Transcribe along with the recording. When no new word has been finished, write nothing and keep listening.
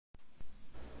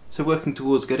So working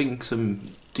towards getting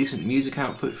some decent music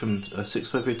output from a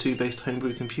 6502 based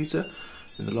homebrew computer.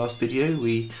 In the last video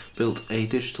we built a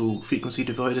digital frequency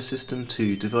divider system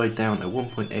to divide down a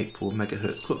 1.84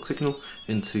 MHz clock signal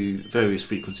into various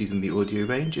frequencies in the audio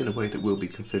range in a way that will be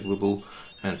configurable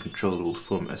and controllable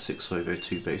from a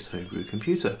 6502 based homebrew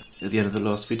computer. At the end of the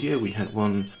last video we had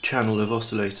one channel of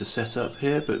oscillator set up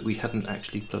here, but we hadn't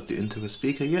actually plugged it into a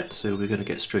speaker yet, so we're going to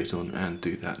get straight on and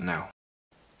do that now.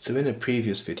 So in a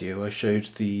previous video I showed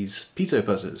these piezo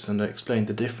buzzers and I explained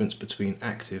the difference between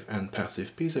active and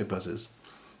passive piezo buzzers.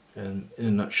 In a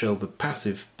nutshell, the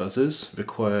passive buzzers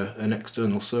require an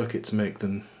external circuit to make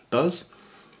them buzz,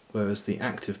 whereas the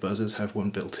active buzzers have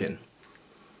one built in.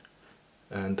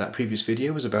 And that previous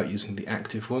video was about using the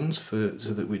active ones so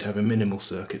that we'd have a minimal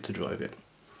circuit to drive it.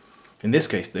 In this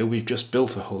case though, we've just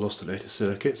built a whole oscillator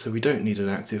circuit, so we don't need an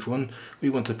active one,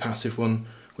 we want a passive one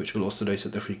which will oscillate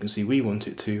at the frequency we want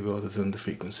it to rather than the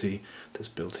frequency that's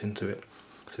built into it.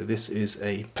 So this is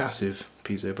a passive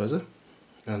piezo buzzer,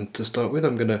 and to start with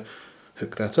I'm going to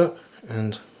hook that up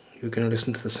and you're going to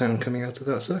listen to the sound coming out of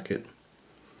that circuit.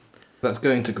 That's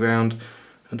going to ground,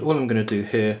 and all I'm going to do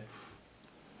here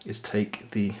is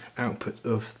take the output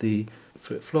of the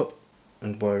flip-flop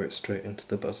and wire it straight into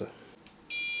the buzzer.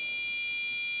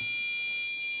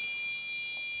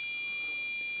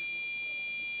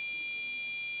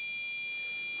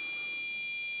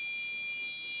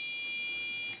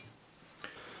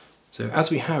 So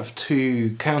as we have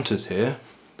two counters here,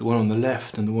 the one on the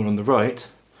left and the one on the right,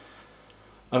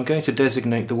 I'm going to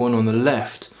designate the one on the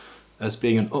left as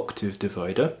being an octave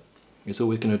divider. It's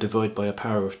always going to divide by a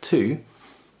power of 2,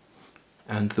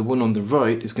 and the one on the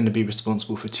right is going to be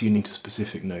responsible for tuning to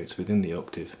specific notes within the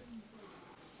octave.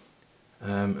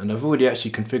 And I've already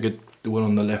actually configured the one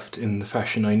on the left in the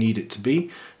fashion I need it to be.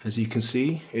 As you can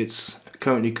see, it's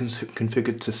currently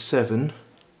configured to 7.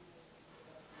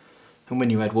 And when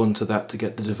you add 1 to that to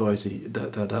get the divisor,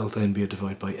 that'll then be a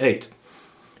divide by 8.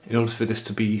 In order for this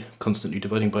to be constantly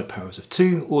dividing by powers of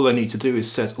 2, all I need to do is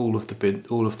set all of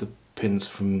the pins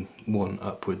from 1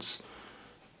 upwards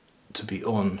to be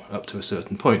on up to a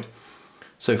certain point.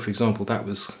 So for example, that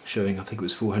was showing, I think it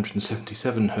was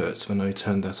 477 Hz when I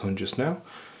turned that on just now.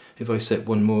 If I set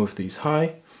one more of these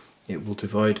high, it will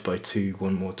divide by 2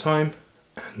 one more time,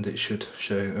 and it should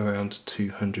show around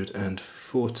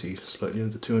 240, slightly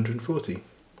under 240.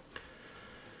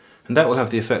 And that will have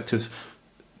the effect of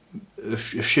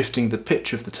shifting the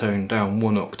pitch of the tone down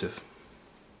 1 octave.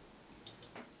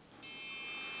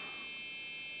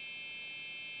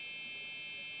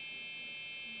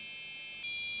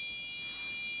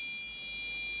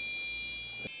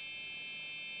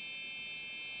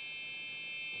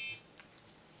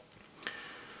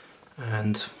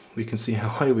 And we can see how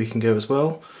high we can go as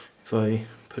well. If I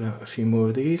put out a few more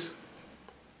of these,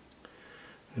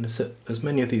 I'm going to set as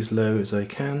many of these low as I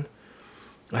can.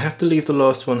 I have to leave the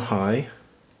last one high.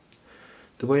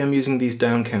 The way I'm using these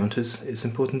down counters, it's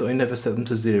important that I never set them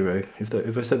to 0.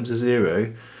 If I set them to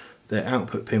 0, their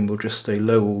output pin will just stay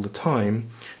low all the time,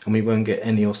 and we won't get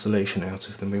any oscillation out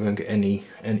of them. We won't get any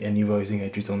rising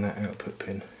edges on that output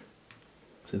pin.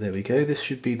 So there we go, this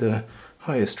should be the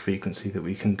highest frequency that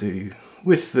we can do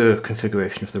with the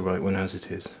configuration of the right one as it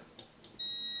is.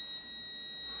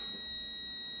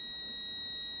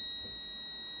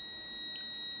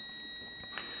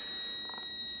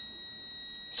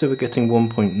 So we're getting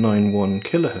 1.91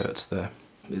 kilohertz there.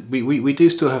 We do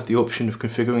still have the option of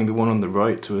configuring the one on the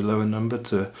right to a lower number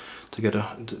to get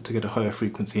a higher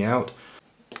frequency out.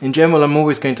 In general, I'm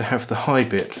always going to have the high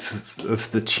bit of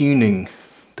the tuning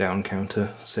down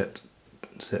counter set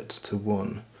to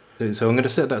 1. So I'm going to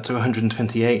set that to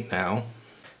 128 now,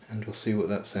 and we'll see what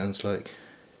that sounds like.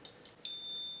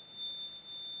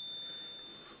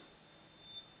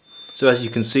 So as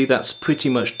you can see, that's pretty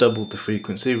much doubled the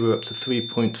frequency. We're up to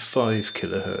 3.5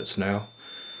 kilohertz now.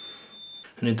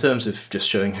 And in terms of just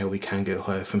showing how we can go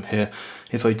higher from here,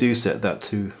 if I do set that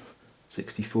to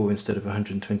 64 instead of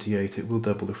 128, it will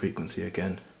double the frequency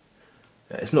again.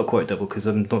 It's not quite double because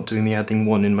I'm not doing the adding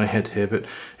 1 in my head here, but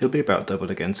it'll be about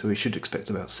double again, so we should expect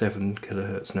about 7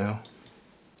 kilohertz now.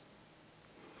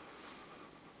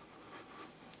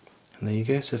 And there you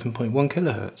go, 7.1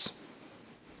 kilohertz.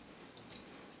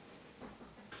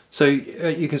 So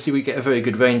you can see we get a very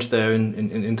good range there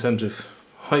in terms of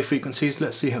high frequencies.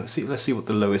 Let's see what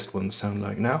the lowest ones sound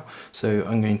like now. So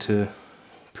I'm going to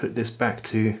put this back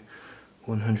to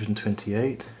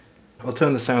 128. I'll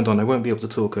turn the sound on. I won't be able to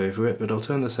talk over it, but I'll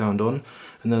turn the sound on,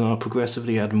 and then I'll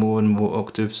progressively add more and more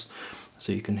octaves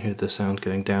so you can hear the sound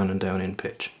going down and down in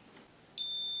pitch.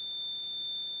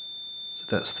 So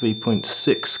that's 3.6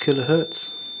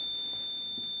 kilohertz.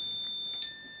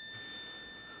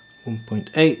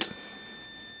 1.8.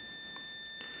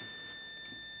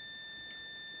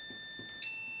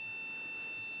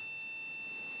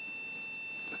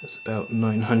 That's about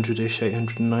 900-ish,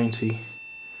 890.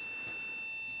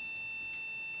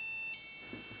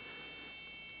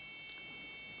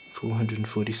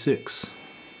 446.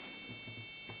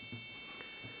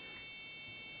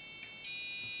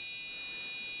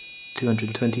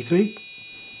 223.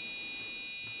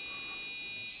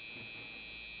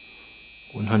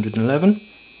 111.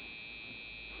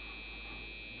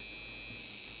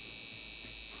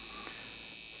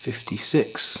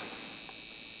 56.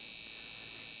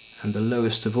 And the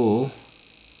lowest of all,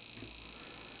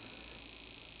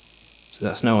 so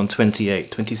that's now on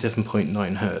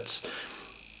 27.9 Hertz.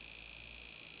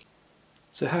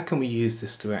 So how can we use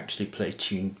this to actually play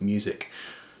tuned music?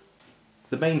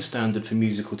 The main standard for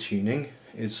musical tuning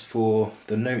is for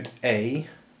the note A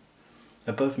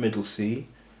above middle C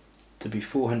to be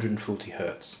 440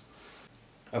 Hertz.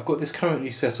 I've got this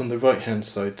currently set on the right hand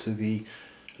side to the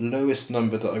lowest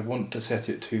number that I want to set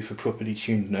it to for properly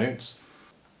tuned notes,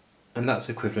 and that's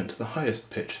equivalent to the highest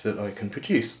pitch that I can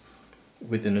produce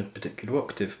within a particular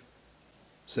octave.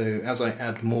 So as I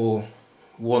add more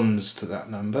ones to that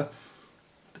number,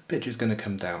 the pitch is going to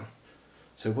come down.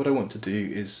 So what I want to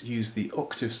do is use the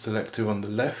octave selector on the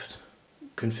left,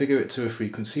 configure it to a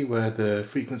frequency where the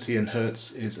frequency in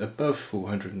Hertz is above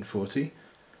 440,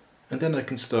 and then I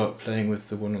can start playing with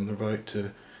the one on the right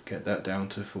to get that down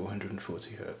to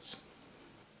 440 Hertz.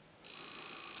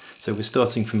 So we're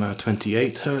starting from our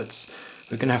 28 Hertz.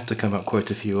 We're going to have to come up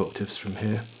quite a few octaves from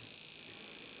here.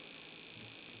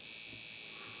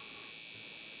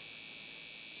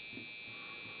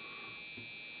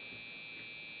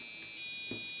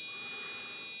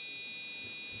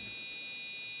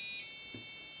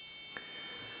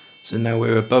 So now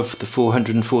we're above the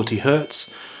 440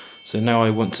 Hertz. So now I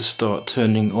want to start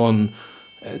turning on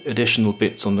additional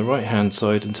bits on the right hand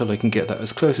side until I can get that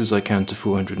as close as I can to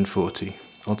 440.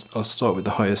 I'll start with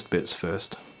the highest bits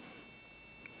first.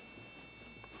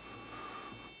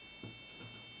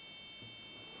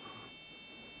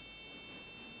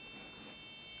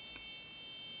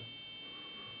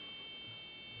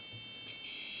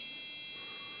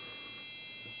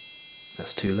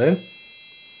 That's too low.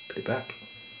 Put it back.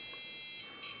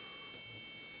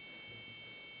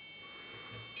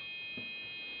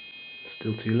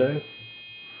 Still too low.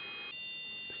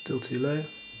 Still too low.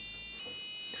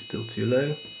 Still too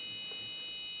low.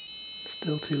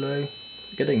 Still too low.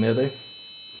 Getting there though.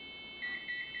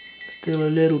 Still a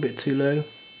little bit too low.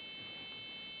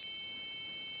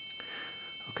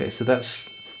 Okay, so that's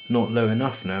not low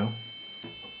enough now.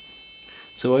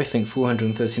 So I think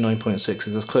 439.6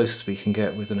 is as close as we can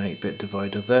get with an 8-bit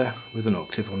divider there, with an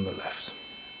octave on the left.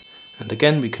 And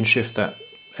again we can shift that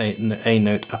A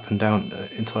note up and down an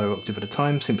entire octave at a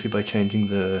time simply by changing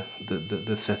the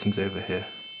settings over here.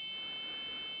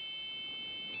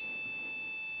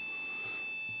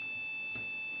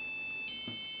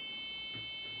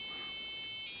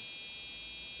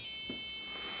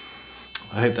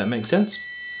 I hope that makes sense.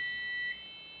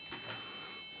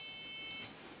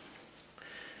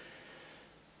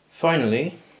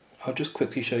 Finally, I'll just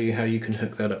quickly show you how you can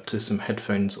hook that up to some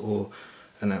headphones or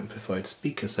an amplified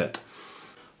speaker set.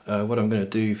 What I'm going to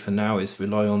do for now is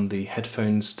rely on the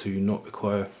headphones to not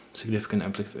require significant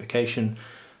amplification,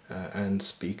 and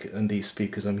these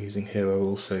speakers I'm using here are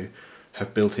also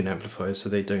have built-in amplifiers, so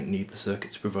they don't need the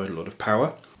circuit to provide a lot of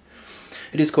power.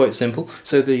 It is quite simple.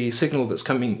 So the signal that's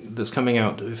coming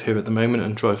out of here at the moment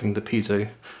and driving the piezo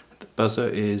buzzer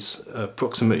is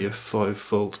approximately a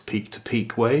 5-volt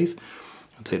peak-to-peak wave.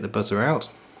 I'll take the buzzer out.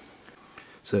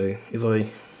 So if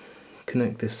I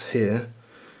connect this here,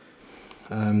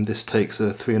 this takes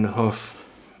a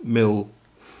 3.5mm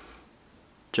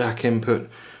jack input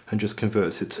and just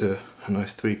converts it to a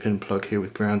nice 3-pin plug here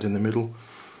with ground in the middle.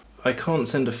 I can't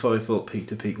send a 5-volt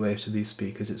peak-to-peak wave to these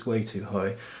speakers, it's way too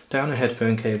high. Down a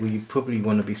headphone cable you probably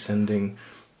want to be sending,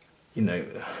 you know,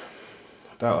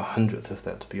 about 1/100th of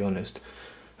that, to be honest.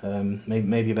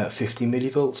 Maybe about 50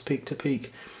 millivolts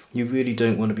peak-to-peak. You really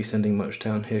don't want to be sending much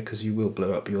down here because you will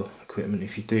blow up your equipment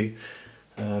if you do.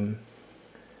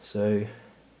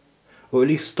 Or at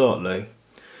least start low.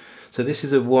 So this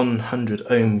is a 100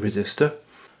 ohm resistor.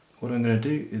 What I'm going to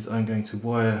do is I'm going to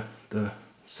wire the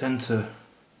center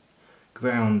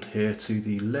ground here to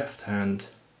the left hand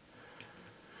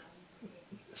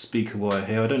speaker wire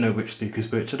here. I don't know which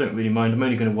speaker's which, I don't really mind. I'm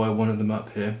only going to wire one of them up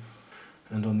here.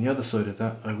 And on the other side of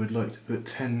that I would like to put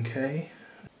 10k.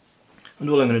 And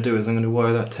all I'm going to do is I'm going to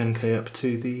wire that 10k up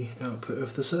to the output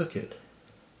of the circuit.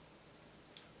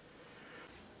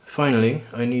 Finally,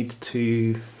 I need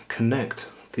to connect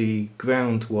the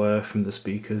ground wire from the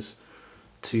speakers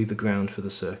to the ground for the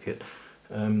circuit.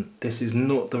 This is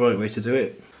not the right way to do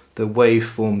it. The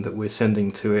waveform that we're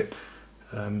sending to it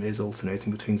is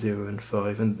alternating between 0 and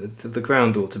 5, and the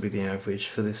ground ought to be the average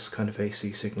for this kind of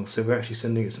AC signal. So we're actually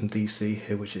sending it some DC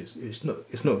here, which it's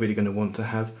not really going to want to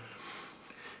have.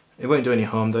 It won't do any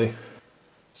harm though.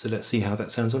 So let's see how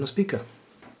that sounds on a speaker.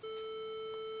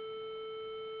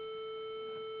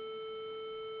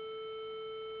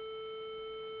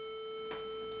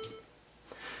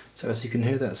 So as you can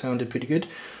hear, that sounded pretty good.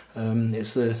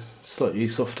 It's a slightly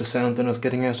softer sound than I was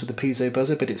getting out of the piezo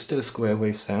buzzer, but it's still a square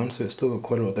wave sound, so it's still got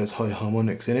quite a lot of those high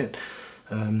harmonics in it.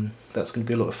 That's going to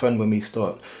be a lot of fun when we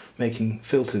start making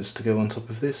filters to go on top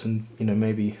of this, and you know,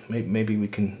 maybe we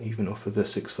can even offer the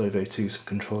 6502 some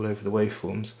control over the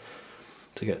waveforms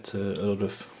to get a lot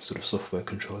of sort of software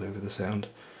control over the sound.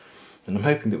 And I'm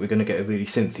hoping that we're going to get a really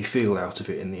synthy feel out of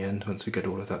it in the end once we get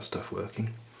all of that stuff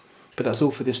working. But that's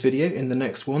all for this video. In the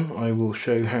next one I will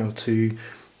show how to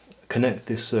connect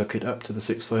this circuit up to the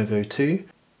 6502.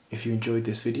 If you enjoyed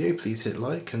this video, please hit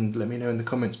like and let me know in the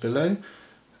comments below.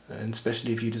 And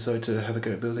especially if you decide to have a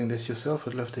go at building this yourself,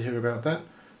 I'd love to hear about that.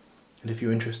 And if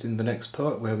you're interested in the next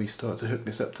part where we start to hook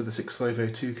this up to the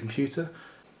 6502 computer,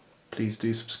 please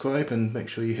do subscribe and make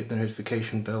sure you hit the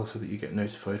notification bell so that you get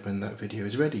notified when that video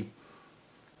is ready.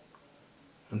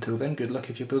 Until then, good luck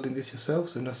if you're building this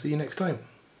yourselves, and I'll see you next time.